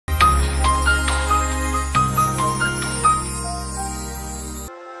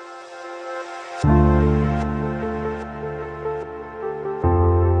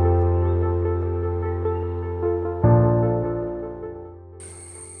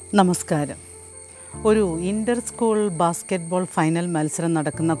നമസ്കാരം. ഒരു ഇൻ്റർ school basketball final മത്സരം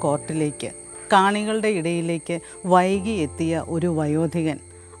നടക്കുന്ന കോർട്ടിലേക്ക് കാണികളുടെ ഇടയിലേക്ക് വൈകി എത്തിയ ഒരു വയോധികൻ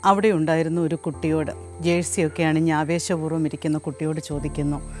അവിടെ ഉണ്ടായിരുന്ന ഒരു കുട്ടിയോട്, ജേഴ്സിയൊക്കെ അണിഞ്ഞ് ആവേശപൂർവ്വം ഇരിക്കുന്ന കുട്ടിയോട്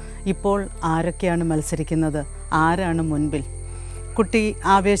ചോദിക്കുന്നു, ഇപ്പോൾ ആരൊക്കെയാണ് മത്സരിക്കുന്നത്, ആരാണ് മുൻപിൽ? കുട്ടി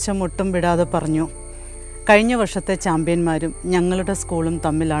ആവേശം ഒട്ടും വിടാതെ പറഞ്ഞു, കഴിഞ്ഞ വർഷത്തെ ചാമ്പ്യന്മാരും ഞങ്ങളുടെ സ്കൂളും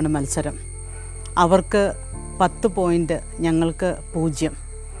തമ്മിലാണ് മത്സരം. അവർക്ക് 10 പോയിൻ്റ്, ഞങ്ങൾക്ക് 0.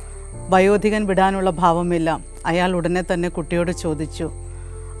 വയോധികൻ വിടാനുള്ള ഭാവമില്ല. അയാൾ ഉടനെ തന്നെ കുട്ടിയോട് ചോദിച്ചു,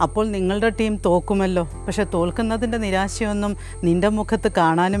 അപ്പോൾ നിങ്ങളുടെ ടീം തോക്കുമല്ലോ, പക്ഷെ തോൽക്കുന്നതിൻ്റെ നിരാശയൊന്നും നിൻ്റെ മുഖത്ത്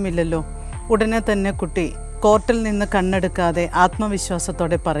കാണാനുമില്ലല്ലോ. ഉടനെ തന്നെ കുട്ടി കോർട്ടിൽ നിന്ന് കണ്ണെടുക്കാതെ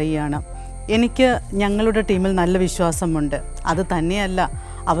ആത്മവിശ്വാസത്തോടെ പറയുകയാണ്, എനിക്ക് ഞങ്ങളുടെ ടീമിൽ നല്ല വിശ്വാസമുണ്ട്. അത് തന്നെയല്ല,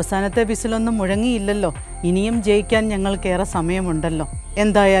 അവസാനത്തെ വിസിലൊന്നും മുഴങ്ങിയില്ലല്ലോ, ഇനിയും ജയിക്കാൻ ഞങ്ങൾക്കേറെ സമയമുണ്ടല്ലോ.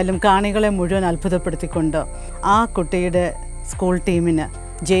 എന്തായാലും കാണികളെ മുഴുവൻ അത്ഭുതപ്പെടുത്തിക്കൊണ്ട് ആ കുട്ടിയുടെ സ്കൂൾ ടീമിന്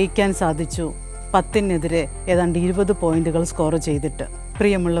ജയിക്കാൻ സാധിച്ചു. 10-നെതിരെ ഏതാണ്ട് 20 പോയിൻ്റുകൾ സ്കോർ ചെയ്തിട്ട്.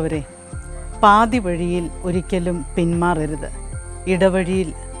 പ്രിയമുള്ളവരെ, പാതി വഴിയിൽ ഒരിക്കലും പിന്മാറരുത്. ഇടവഴിയിൽ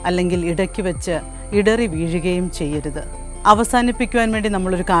അല്ലെങ്കിൽ ഇടയ്ക്ക് വെച്ച് ഇടറി വീഴുകയും ചെയ്യരുത്. അവസാനിപ്പിക്കുവാൻ വേണ്ടി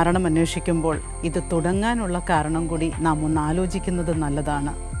നമ്മളൊരു കാരണം അന്വേഷിക്കുമ്പോൾ ഇത് തുടങ്ങാനുള്ള കാരണം കൂടി നാം ഒന്ന് ആലോചിക്കുന്നത്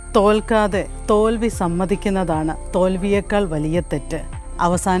നല്ലതാണ്. തോൽക്കാതെ തോൽവി സമ്മതിക്കുന്നതാണ് തോൽവിയേക്കാൾ വലിയ തെറ്റ്.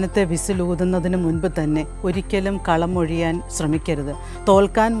 അവസാനത്തെ വിസിലൂതുന്നതിന് മുൻപ് തന്നെ ഒരിക്കലും കളമൊഴിയാൻ ശ്രമിക്കരുത്.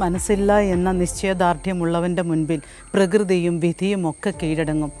 തോൽക്കാൻ മനസ്സില്ല എന്ന നിശ്ചയദാർഢ്യമുള്ളവൻ്റെ മുൻപിൽ പ്രകൃതിയും വിധിയും ഒക്കെ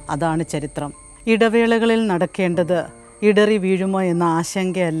കീഴടങ്ങും. അതാണ് ചരിത്രം. ഇടവേളകളിൽ നടക്കേണ്ടത് ഇടറി വീഴുമോ എന്ന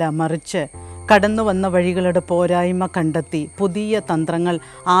ആശങ്കയല്ല, മറിച്ച് കടന്നു വന്ന വഴികളുടെ പോരായ്മ കണ്ടെത്തി പുതിയ തന്ത്രങ്ങൾ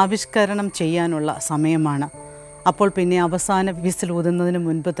ആവിഷ്കരണം ചെയ്യാനുള്ള സമയമാണ്. അപ്പോൾ പിന്നെ അവസാന വിസിലൂതുന്നതിന്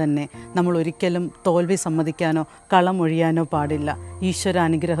മുൻപ് തന്നെ നമ്മൾ ഒരിക്കലും തോൽവി സമ്മതിക്കാനോ കളമൊഴിയാനോ പാടില്ല.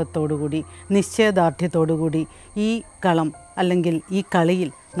 ഈശ്വരാനുഗ്രഹത്തോടുകൂടി നിശ്ചയദാർഢ്യത്തോടുകൂടി ഈ കളം അല്ലെങ്കിൽ ഈ കളിയിൽ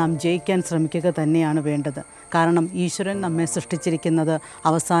നാം ജയിക്കാൻ ശ്രമിക്കുക തന്നെയാണ് വേണ്ടത്. കാരണം ഈശ്വരൻ നമ്മെ സൃഷ്ടിച്ചിരിക്കുന്നത്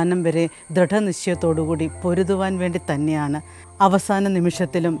അവസാനം വരെ ദൃഢനിശ്ചയത്തോടുകൂടി പൊരുതുവാൻ വേണ്ടി തന്നെയാണ്. അവസാന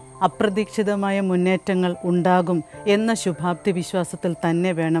നിമിഷത്തിലും അപ്രതീക്ഷിതമായ മുന്നേറ്റങ്ങൾ ഉണ്ടാകും എന്ന ശുഭാപ്തി വിശ്വാസത്തിൽ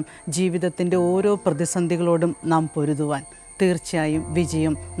തന്നെ വേണം ജീവിതത്തിൻ്റെ ഓരോ പ്രതിസന്ധികളോടും നാം പൊരുതുവാൻ. തീർച്ചയായും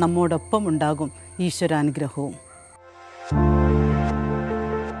വിജയം നമ്മോടൊപ്പം ഉണ്ടാകും. ഈശ്വരാനുഗ്രഹവും.